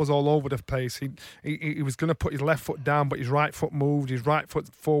Carl was all over the place. He was going to put his left foot down, but his right foot moved. His right foot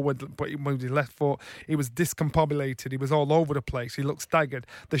forward, but he moved his left foot. He was discombobulated. He was all over the place. He looked staggered.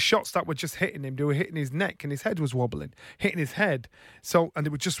 The shots that were just hitting him, they were hitting his neck, and his head was wobbling, hitting his head. And they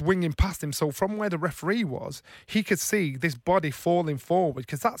were just winging past him. So from where the referee was, he could see this body falling forward,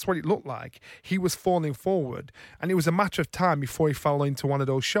 because that's what it looked like. He was falling forward, and it was a matter of time before he fell into one of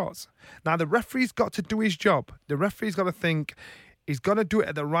those shots. Now, the referee's got to do his job. The referee's got to think he's going to do it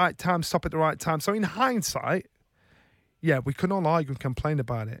at the right time, stop at the right time. So in hindsight, yeah, we can all argue and complain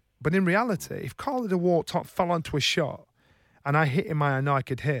about it. But in reality, if Carl had walked up, fell onto a shot, and I hit him, I know I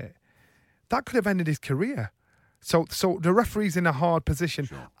could hit, that could have ended his career. So the referee's in a hard position.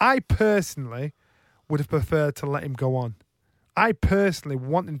 Sure. I personally would have preferred to let him go on. I personally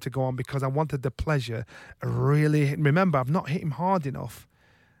want him to go on because I wanted the pleasure of really hitting. Remember, I've not hit him hard enough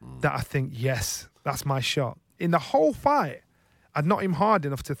that I think, yes, that's my shot. In the whole fight, I'd not him hard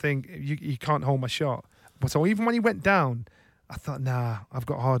enough to think, you can't hold my shot. But so even when he went down, I thought, nah, I've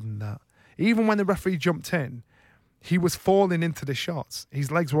got harder than that. Even when the referee jumped in, he was falling into the shots.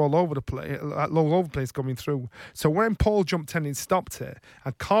 His legs were all over the place coming through. So when Paul jumped in and stopped it,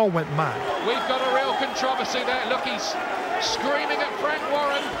 and Carl went mad. We've got a real controversy there. Look, he's screaming at Frank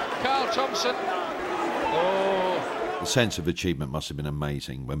Warren. Carl Thompson. The sense of achievement must have been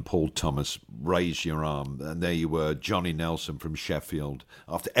amazing when Paul Thomas raised your arm, and there you were, Johnny Nelson from Sheffield,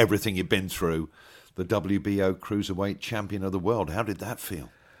 after everything you'd been through, the WBO Cruiserweight Champion of the World. How did that feel?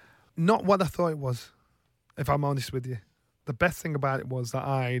 Not what I thought it was, if I'm honest with you. The best thing about it was that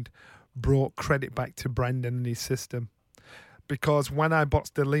I'd brought credit back to Brendan and his system. Because when I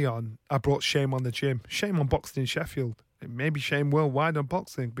boxed De Leon, I brought shame on the gym. Shame on boxing in Sheffield. Maybe shame worldwide on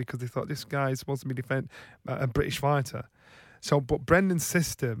boxing, because they thought this guy is supposed to be a British fighter. But Brendan's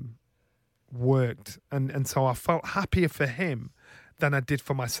system worked, and so I felt happier for him than I did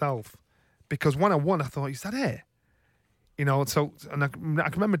for myself, because when I won, I thought, is that it? You know, and I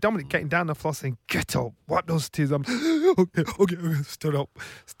can remember Dominic getting down the floor saying, "Get up, what those tears?" I'm okay, stood up,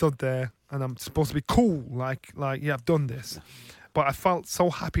 stood there, and I'm supposed to be cool, like yeah, I've done this. But I felt so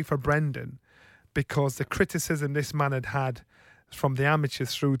happy for Brendan, because the criticism this man had from the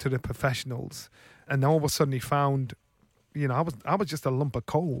amateurs through to the professionals, and all of a sudden he found, you know, I was just a lump of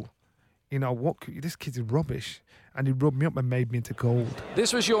coal. You know, this kid's rubbish. And he rubbed me up and made me into gold.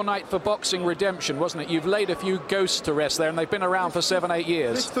 This was your night for boxing redemption, wasn't it? You've laid a few ghosts to rest there, and they've been around for 7-8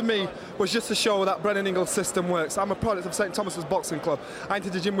 years. This, for me, was just to show that Brendan Ingles' system works. I'm a product of St. Thomas's Boxing Club. I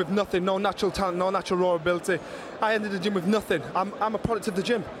entered the gym with nothing, no natural talent, no natural raw ability. I entered the gym with nothing. I'm a product of the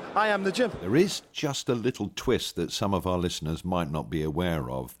gym. I am the gym. There is just a little twist that some of our listeners might not be aware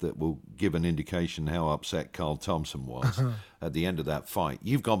of that will give an indication how upset Carl Thompson was at the end of that fight.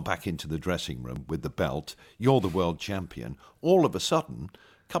 You've gone back into the dressing room with the belt. You're the world champion. All of a sudden,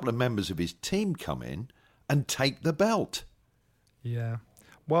 a couple of members of his team come in and take the belt. Yeah.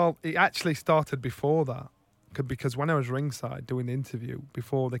 Well, it actually started before that, because when I was ringside doing the interview,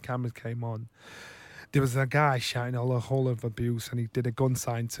 before the cameras came on, there was a guy shouting a whole of abuse, and he did a gun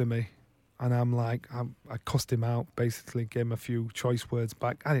sign to me. And I'm like, I cussed him out, basically, gave him a few choice words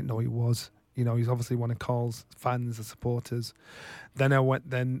back. I didn't know who he was. You know, he's obviously one of Carl's fans and supporters. Then I went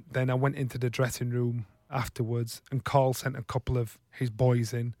into the dressing room afterwards, and Carl sent a couple of his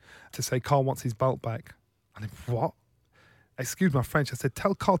boys in to say, Carl wants his belt back. And I, what? Excuse my French. I said,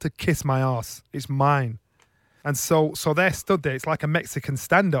 tell Carl to kiss my ass. It's mine. And so they stood there. It's like a Mexican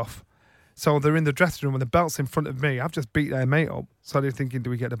standoff. So they're in the dressing room and the belt's in front of me. I've just beat their mate up. So they're thinking, do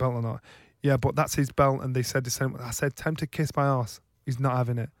we get the belt or not? Yeah, but that's his belt. And they said the same. I said, tell him to kiss my ass. He's not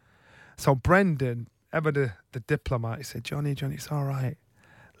having it. So Brendan, ever the diplomat, he said, Johnny, it's all right.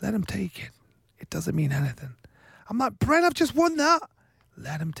 Let him take it. It doesn't mean anything. I'm like, Bren, I've just won that.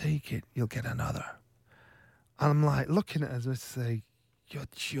 Let him take it. You'll get another. And I'm like, looking at us and say, you're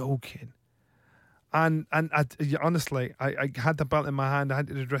joking. And honestly, I had the belt in my hand. I had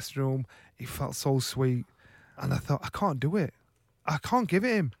it in the dressing room. He felt so sweet. And I thought, I can't do it. I can't give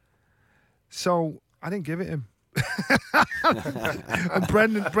it him. So I didn't give it him. And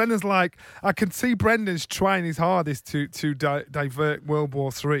Brendan's like, I can see Brendan's trying his hardest to divert World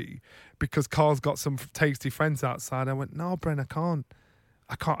War III because Carl's got some tasty friends outside. I went, no, Bren, I can't.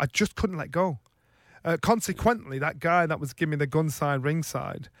 I just couldn't let go. Consequently, that guy that was giving me the gun side,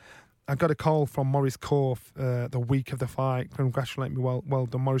 ringside, I got a call from Maurice Corr the week of the fight, congratulating me. Well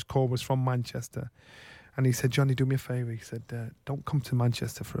done. Maurice Corr was from Manchester. And he said, Johnny, do me a favour. He said, don't come to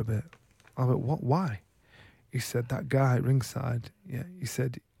Manchester for a bit. I went, what? Why? He said, that guy at ringside, yeah, he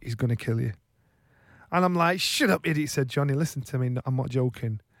said, he's going to kill you. And I'm like, shut up, idiot. He said, Johnny, listen to me. I'm not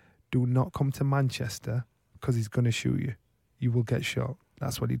joking. Do not come to Manchester because he's going to shoot you. You will get shot.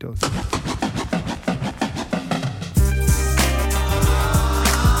 That's what he does.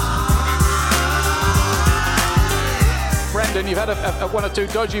 Brendan, you've had one or two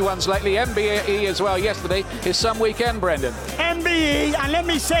dodgy ones lately. MBE as well yesterday. Is some weekend, Brendan? MBE, and let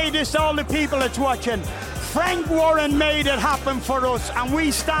me say this to all the people that's watching. Frank Warren made it happen for us, and we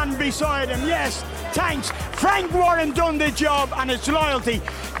stand beside him. Yes, thanks. Frank Warren done the job, and it's loyalty.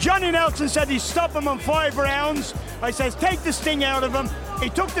 Johnny Nelson said he'd stop him on 5 rounds. I says, take the sting out of him. He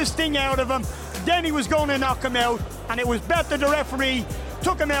took the sting out of him. Then he was going to knock him out, and it was better the referee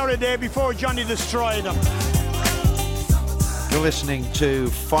took him out of there before Johnny destroyed him. You're listening to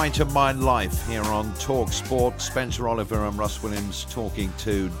Fight of My Life here on Talk Sport. Spencer Oliver and Russ Williams talking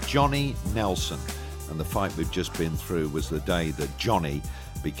to Johnny Nelson. And the fight we've just been through was the day that Johnny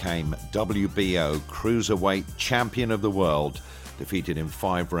became WBO Cruiserweight Champion of the World, defeated in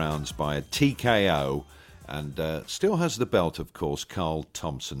 5 rounds by a TKO, and still has the belt, of course, Carl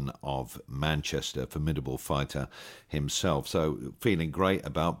Thompson of Manchester, formidable fighter himself. So feeling great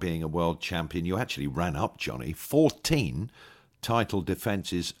about being a world champion. You actually ran up, Johnny, 14 title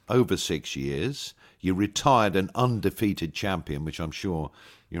defences over 6 years. You retired an undefeated champion, which I'm sure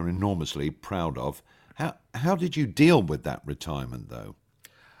you're enormously proud of. How did you deal with that retirement, though?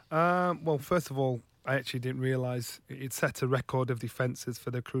 Well, first of all, I actually didn't realise it set a record of defences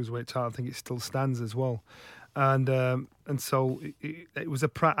for the cruiserweight title. I think it still stands as well, and so it was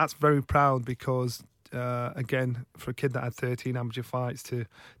that's very proud because again, for a kid that had 13 amateur fights to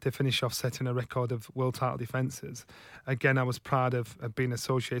finish off setting a record of world title defences, again, I was proud of being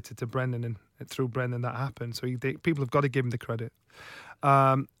associated to Brendan, and through Brendan that happened. So people have got to give him the credit.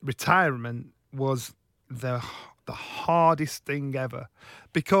 Retirement was the hardest thing ever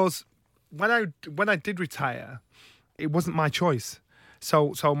because when I did retire, it wasn't my choice.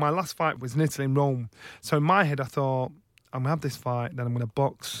 So my last fight was in Italy, in Rome. So in my head, I thought, I'm going to have this fight, then I'm going to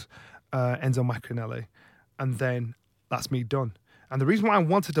box Enzo Maccarinelli, and then that's me done. And the reason why I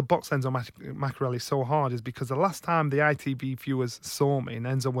wanted to box Enzo Maccarinelli so hard is because the last time the ITV viewers saw me, and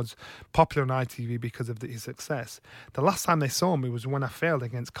Enzo was popular on ITV because of his success, the last time they saw me was when I failed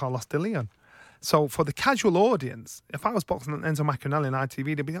against Carlos de Leon. So for the casual audience, if I was boxing Enzo Maccarinelli on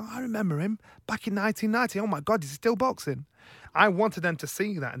ITV, they'd be like, oh, I remember him back in 1990. Oh, my God, is he still boxing? I wanted them to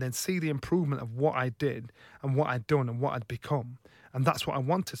see that and then see the improvement of what I did and what I'd done and what I'd become. And that's what I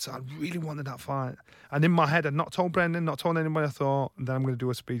wanted. So I really wanted that fight. And in my head, I'd not told Brendan, not told anybody. I thought, and then I'm going to do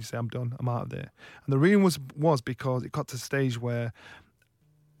a speech and say, I'm done, I'm out of there. And the reason was because it got to a stage where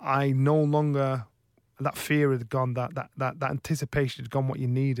I no longer... that fear had gone, that anticipation had gone what you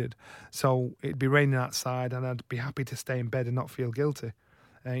needed. So it'd be raining outside and I'd be happy to stay in bed and not feel guilty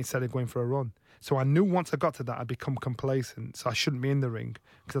instead of going for a run. So I knew once I got to that, I'd become complacent. So I shouldn't be in the ring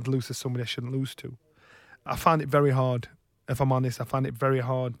because I'd lose to somebody I shouldn't lose to. I found it very hard, if I'm honest. I found it very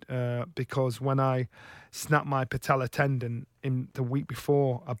hard because when I snapped my patella tendon in the week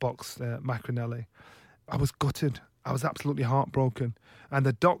before I boxed Maccarinelli, I was gutted. I was absolutely heartbroken. And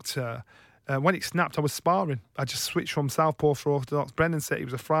the doctor... When it snapped, I was sparring. I just switched from southpaw for orthodox. Brendan said it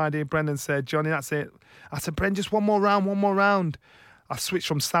was a Friday. Brendan said, Johnny, that's it. I said, Brendan, just one more round. I switched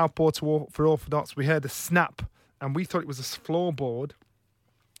from southpaw for orthodox. We heard a snap, and we thought it was a floorboard.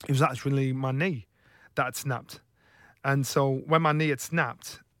 It was actually my knee that had snapped. And so when my knee had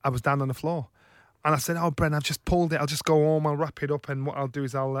snapped, I was down on the floor. And I said, oh, Brendan, I've just pulled it. I'll just go home. I'll wrap it up. And what I'll do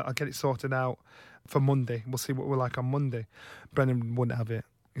is I'll get it sorted out for Monday. We'll see what we're like on Monday. Brendan wouldn't have it.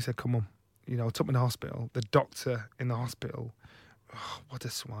 He said, come on. Took me to the hospital. The doctor in the hospital, oh, what a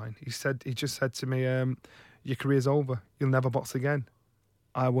swine. He just said to me, your career's over. You'll never box again.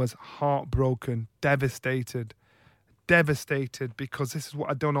 I was heartbroken, devastated because this is what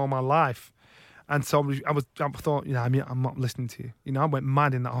I'd done all my life. And so I thought, I'm not listening to you. I went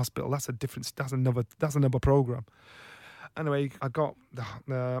mad in that hospital. That's another program. Anyway, I got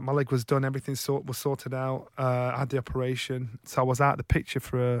my leg was done. Everything was sorted out. I had the operation, so I was out of the picture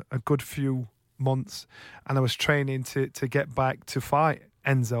for a good few months, and I was training to get back to fight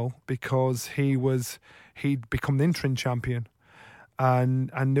Enzo because he'd become the interim champion,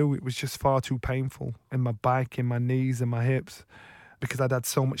 and I knew it was just far too painful in my back, in my knees, and my hips because I'd had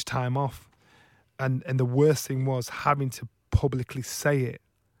so much time off, and the worst thing was having to publicly say it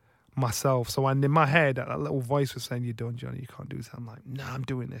myself. So in my head, that little voice was saying, you're done, Johnny, you can't do this. I'm like, no, I'm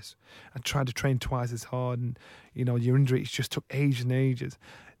doing this. I tried to train twice as hard, and your injury just took ages and ages.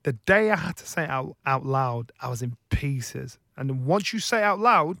 The day I had to say it out loud, I was in pieces. And once you say it out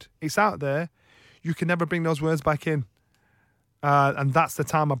loud, it's out there, you can never bring those words back in. And that's the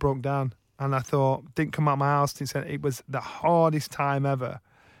time I broke down. And I thought, didn't come out of my house, it was the hardest time ever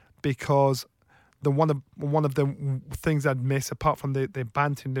because one of the things I'd miss, apart from the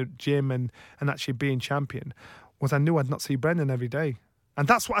bant in the gym and actually being champion, was I knew I'd not see Brendan every day. And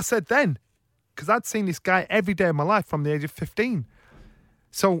that's what I said then, because I'd seen this guy every day of my life from the age of 15.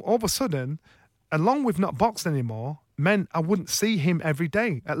 So all of a sudden, along with not boxing anymore, meant I wouldn't see him every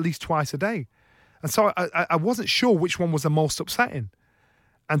day, at least twice a day. And so I wasn't sure which one was the most upsetting.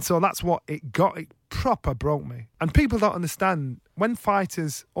 And so that's what it proper broke me. And people don't understand, when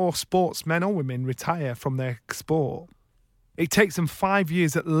fighters or sportsmen or women retire from their sport, it takes them 5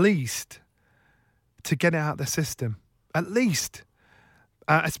 years at least to get it out of the system. At least.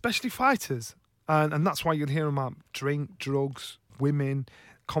 Especially fighters. And that's why you'll hear them about drink, drugs, women,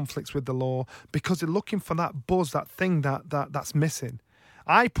 conflicts with the law, because they're looking for that buzz, that thing that's missing.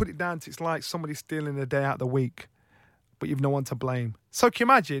 I put it down to it's like somebody stealing a day out of the week, but you've no one to blame. So can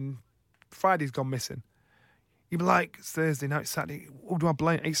you imagine Friday's gone missing? You'd be like, it's Thursday, now it's Saturday, who do I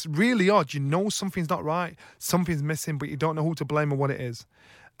blame? It's really odd. Something's not right, something's missing, but you don't know who to blame or what it is.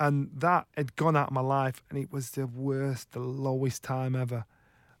 And that had gone out of my life, and it was the worst, the lowest time ever.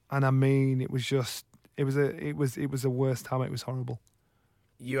 And I mean, it was the worst time. It was horrible.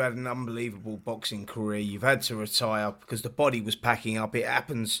 You had an unbelievable boxing career. You've had to retire because the body was packing up. It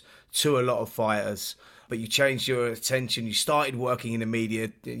happens to a lot of fighters. But you changed your attention. You started working in the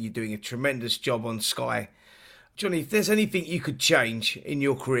media. You're doing a tremendous job on Sky. Johnny, if there's anything you could change in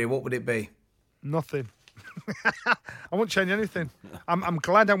your career, what would it be? Nothing. I won't change anything. I'm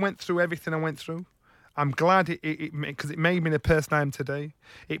glad I went through everything I went through. I'm glad because it made me the person I am today.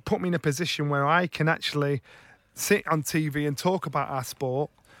 It put me in a position where I can actually sit on TV and talk about our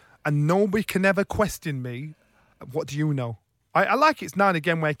sport, and nobody can ever question me. What do you know? I like it now and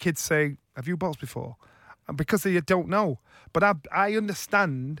again where kids say, have you boxed before? Because they don't know. But I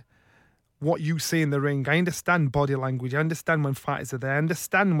understand what you see in the ring. I understand body language. I understand when fighters are there. I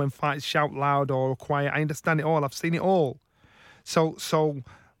understand when fighters shout loud or quiet. I understand it all. I've seen it all. So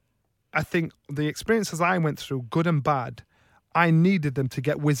I think the experiences I went through, good and bad, I needed them to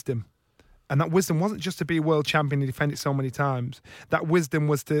get wisdom. And that wisdom wasn't just to be a world champion and defend it so many times. That wisdom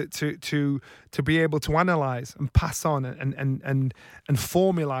was to be able to analyse and pass on and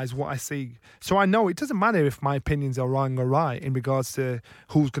formulise what I see. So I know it doesn't matter if my opinions are wrong or right in regards to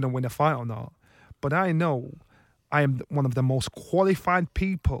who's going to win a fight or not. But I know I am one of the most qualified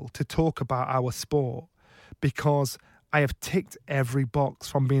people to talk about our sport because I have ticked every box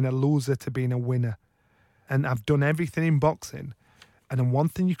from being a loser to being a winner. And I've done everything in boxing. And then one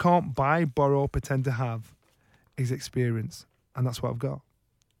thing you can't buy, borrow, or pretend to have is experience. And that's what I've got.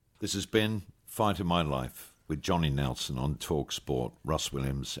 This has been Fight of My Life with Johnny Nelson on TalkSport. Russ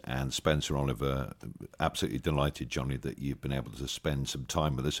Williams and Spencer Oliver. Absolutely delighted, Johnny, that you've been able to spend some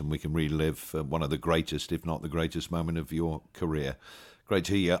time with us and we can relive one of the greatest, if not the greatest moment of your career. Great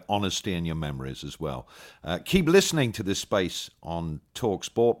to hear your honesty and your memories as well. Keep listening to this space on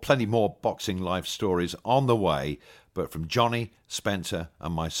TalkSport. Plenty more boxing life stories on the way. But from Johnny, Spencer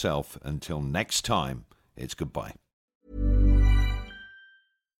and myself, until next time, it's goodbye.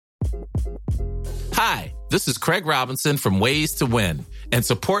 Hi, this is Craig Robinson from Ways to Win, and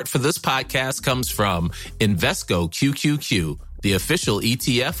support for this podcast comes from Invesco QQQ, the official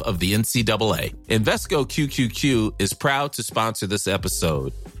ETF of the NCAA. Invesco QQQ is proud to sponsor this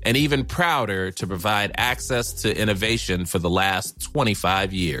episode, and even prouder to provide access to innovation for the last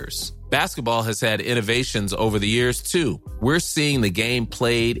 25 years. Basketball has had innovations over the years, too. We're seeing the game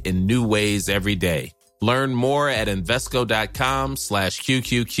played in new ways every day. Learn more at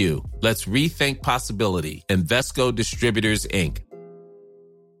Invesco.com/QQQ. Let's rethink possibility. Invesco Distributors, Inc.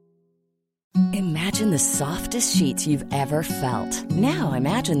 Imagine the softest sheets you've ever felt. Now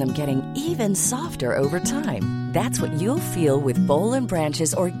imagine them getting even softer over time. That's what you'll feel with Boll &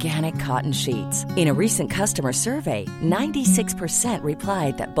 Branch's organic cotton sheets. In a recent customer survey, 96%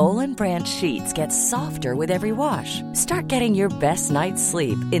 replied that Boll & Branch sheets get softer with every wash. Start getting your best night's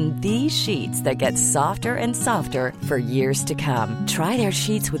sleep in these sheets that get softer and softer for years to come. Try their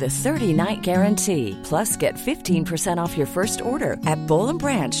sheets with a 30-night guarantee. Plus, get 15% off your first order at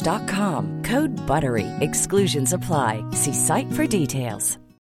bollandbranch.com. Code BUTTERY. Exclusions apply. See site for details.